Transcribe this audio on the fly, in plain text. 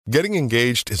Getting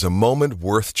engaged is a moment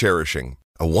worth cherishing.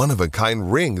 A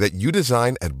one-of-a-kind ring that you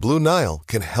design at Blue Nile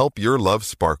can help your love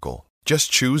sparkle.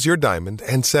 Just choose your diamond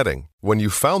and setting. When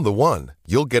you've found the one,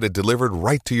 you'll get it delivered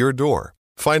right to your door.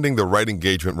 Finding the right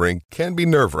engagement ring can be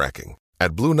nerve-wracking.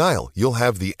 At Blue Nile, you'll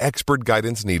have the expert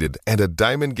guidance needed and a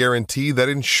diamond guarantee that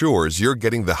ensures you're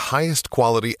getting the highest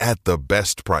quality at the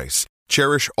best price.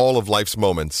 Cherish all of life's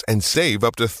moments and save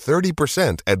up to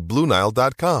 30% at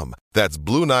BlueNile.com. That's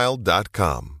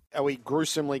BlueNile.com. Are we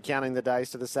gruesomely counting the days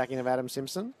to the sacking of Adam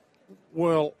Simpson?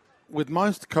 Well, with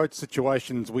most coach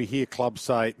situations, we hear clubs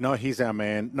say, no, he's our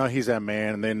man, no, he's our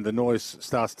man, and then the noise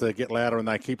starts to get louder and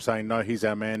they keep saying, no, he's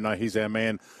our man, no, he's our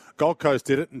man. Gold Coast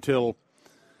did it until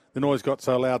the noise got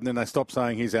so loud and then they stopped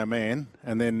saying he's our man,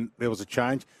 and then there was a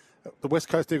change. The West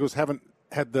Coast Eagles haven't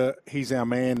had the he's our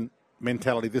man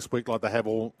mentality this week like they have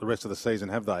all the rest of the season,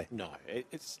 have they? No,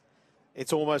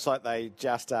 it's almost like they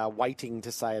just are waiting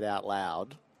to say it out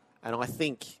loud, and I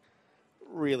think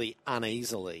really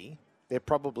uneasily they're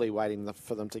probably waiting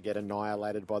for them to get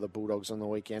annihilated by the Bulldogs on the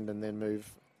weekend and then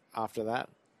move after that,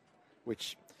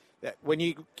 which when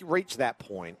you reach that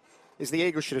point is the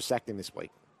Eagles should have sacked him this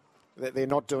week. They're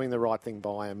not doing the right thing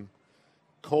by him.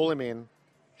 Call him in,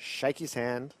 shake his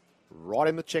hand, write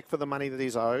him the cheque for the money that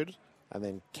he's owed, and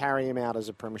then carry him out as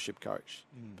a premiership coach.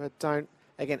 But don't,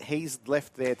 again, he's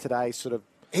left there today sort of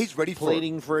he's ready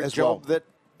pleading for a job that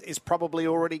is probably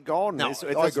already gone. No, it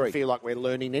I doesn't agree. feel like we're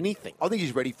learning anything. I think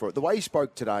he's ready for it. The way he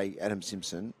spoke today, Adam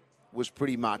Simpson, was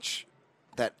pretty much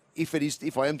that if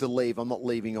I am to leave, I'm not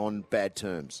leaving on bad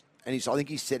terms. And I think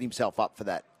he's set himself up for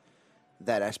that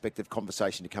aspect of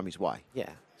conversation to come his way. Yeah.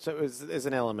 So there's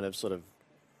an element of sort of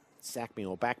sack me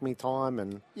or back me time,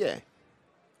 and yeah.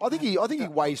 I think the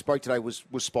way he spoke today was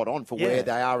spot on for where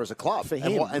they are as a club for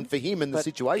him, and for him and the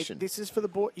situation. This is for the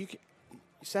board. You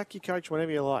sack your coach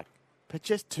whenever you like, but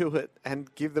just do it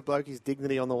and give the bloke his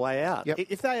dignity on the way out. Yep.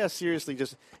 If they are seriously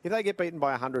if they get beaten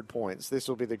by 100 points, this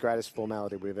will be the greatest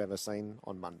formality we've ever seen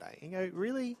on Monday. You go,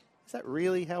 really? Is that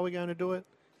really how we're going to do it?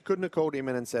 Couldn't have called him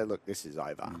in and said, look, this is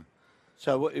over.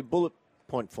 So in bullet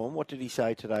point form, what did he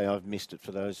say today? I've missed it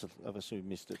for those of us who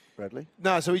missed it, Bradley.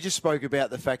 No, so he just spoke about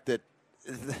the fact that,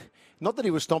 not that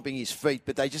he was stomping his feet,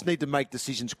 but they just need to make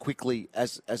decisions quickly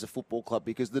as a football club,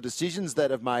 because the decisions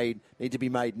that have made need to be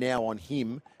made now on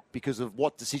him because of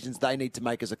what decisions they need to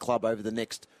make as a club over the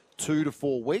next 2 to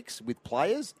 4 weeks with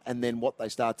players, and then what they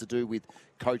start to do with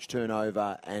coach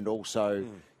turnover and also,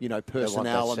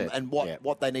 personnel and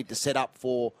what they need to set up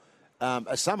for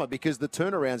a summer, because the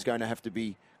turnaround's going to have to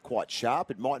be quite sharp.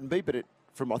 It mightn't be, but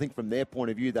I think from their point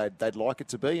of view, they'd like it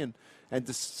to be, and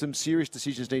some serious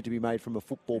decisions need to be made from a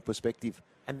football perspective.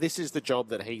 And this is the job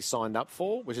that he signed up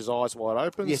for, which is eyes wide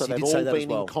open. Yes, so he they've did say all that as been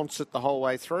well. in concert the whole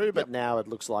way through, but now it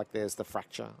looks like there's the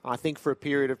fracture. I think for a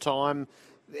period of time,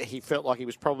 he felt like he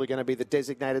was probably going to be the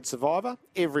designated survivor.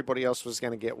 Everybody else was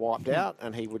going to get wiped out,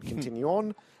 and he would continue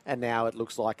on. And now it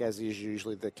looks like, as is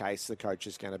usually the case, the coach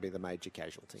is going to be the major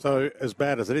casualty. So as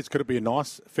bad as it is, could it be a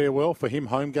nice farewell for him?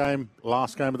 Home game,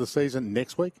 last game of the season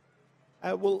next week?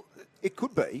 Well, it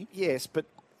could be. Yes, but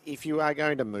if you are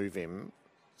going to move him...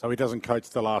 So he doesn't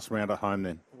coach the last round at home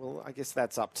then? Well, I guess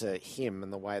that's up to him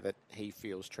and the way that he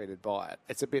feels treated by it.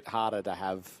 It's a bit harder to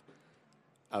have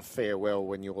a farewell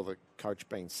when you're the coach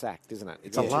being sacked, isn't it?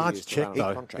 It's a large check,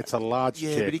 though. It's a large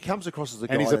check. Yeah, but he comes across as a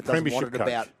guy and he's that a doesn't want it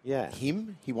premiership about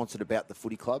him. He wants it about the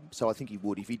footy club. So I think he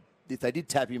would. If they did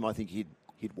tap him, I think he'd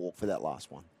walk for that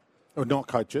last one. Or not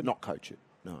coach it? Not coach it,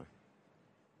 no.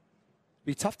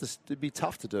 It'd be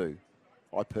tough to do,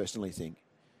 I personally think,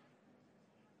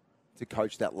 to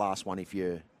coach that last one if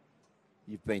you've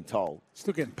been told.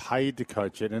 Still getting paid to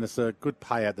coach it, and it's a good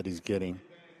payout that he's getting.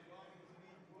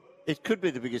 It could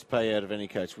be the biggest payout of any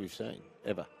coach we've seen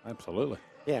ever. Absolutely.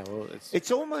 Yeah, well,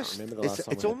 it's almost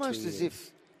it's almost as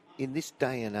if in this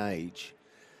day and age,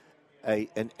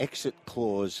 an exit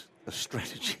clause, a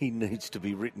strategy needs to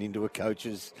be written into a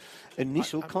coach's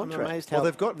initial contract. I'm amazed how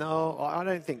they've got. No, I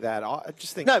don't think that. I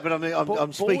just think no, but I mean,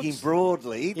 I'm speaking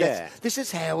broadly. Yeah, this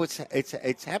is how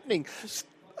it's happening.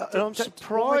 And I'm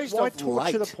surprised. Why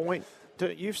torture the point?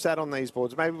 You've sat on these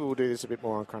boards. Maybe we'll do this a bit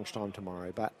more on Crunch Time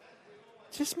tomorrow, but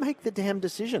just make the damn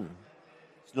decision.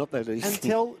 It's not that easy.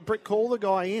 And call the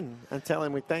guy in and tell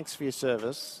him, thanks for your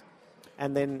service,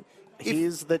 and then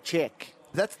here's the check.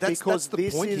 That's the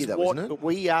point here, though, isn't it?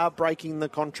 We are breaking the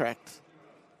contract.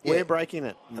 Yeah. We're breaking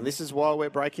it, and this is why we're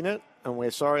breaking it. And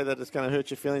we're sorry that it's going to hurt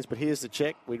your feelings, but here's the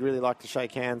check. We'd really like to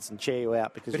shake hands and cheer you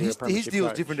out because you're a premiership his deal is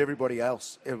coach. different to everybody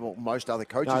else, most other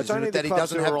coaches. No, it's only the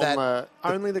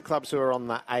clubs who are on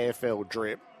the AFL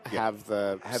drip have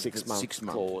the Have the 6-month 6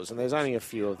 month. clause, and there's only a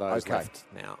few of those Okay. left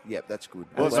now. Yep, that's good.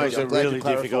 What Well, makes I'm it glad you really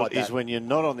clarified difficult that. is when you're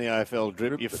not on the AFL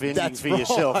drip, you're fending That's for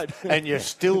yourself, right. and you're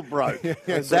still broke.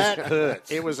 That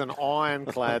hurts. It was an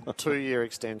ironclad 2-year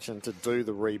extension to do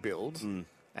the rebuild,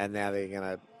 and now they're going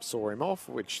to saw him off,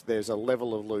 which there's a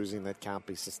level of losing that can't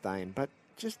be sustained. But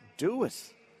just do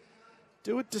it.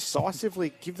 Do it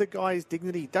decisively. Give the guy his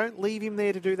dignity. Don't leave him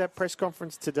there to do that press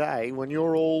conference today when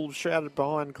you're all shrouded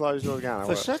behind closed doors going,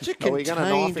 For such a are we going to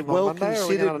knife contained, him on Monday, or are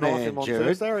we going to well-considered knife man, him on Jared.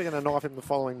 Thursday, or are we going to knife him the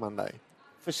following Monday?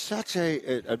 For such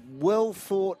a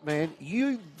well-thought man,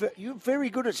 you're very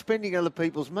good at spending other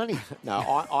people's money.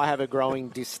 No, I have a growing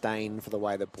disdain for the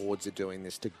way the boards are doing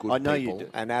this to good I know people. you do.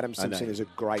 And Adam I know Simpson you is a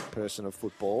great person of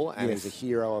football and Yes. is a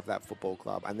hero of that football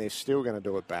club. And they're still going to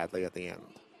do it badly at the end.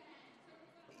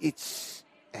 It's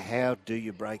how do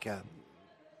you break up?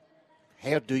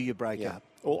 How do you break up?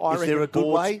 Well, I Is reckon there a good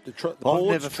boards, way? The I've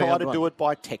boards never try found to one. do it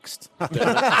by text. and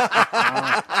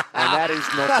that is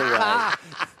not the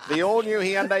way. The all-new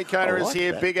Hyundai Kona is like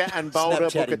here, that. bigger and bolder.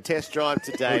 Book a Snapchatting. test drive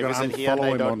today. We're gonna Visit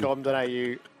unfollow him on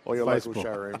hyundai.com.au or your local Facebook.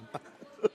 showroom.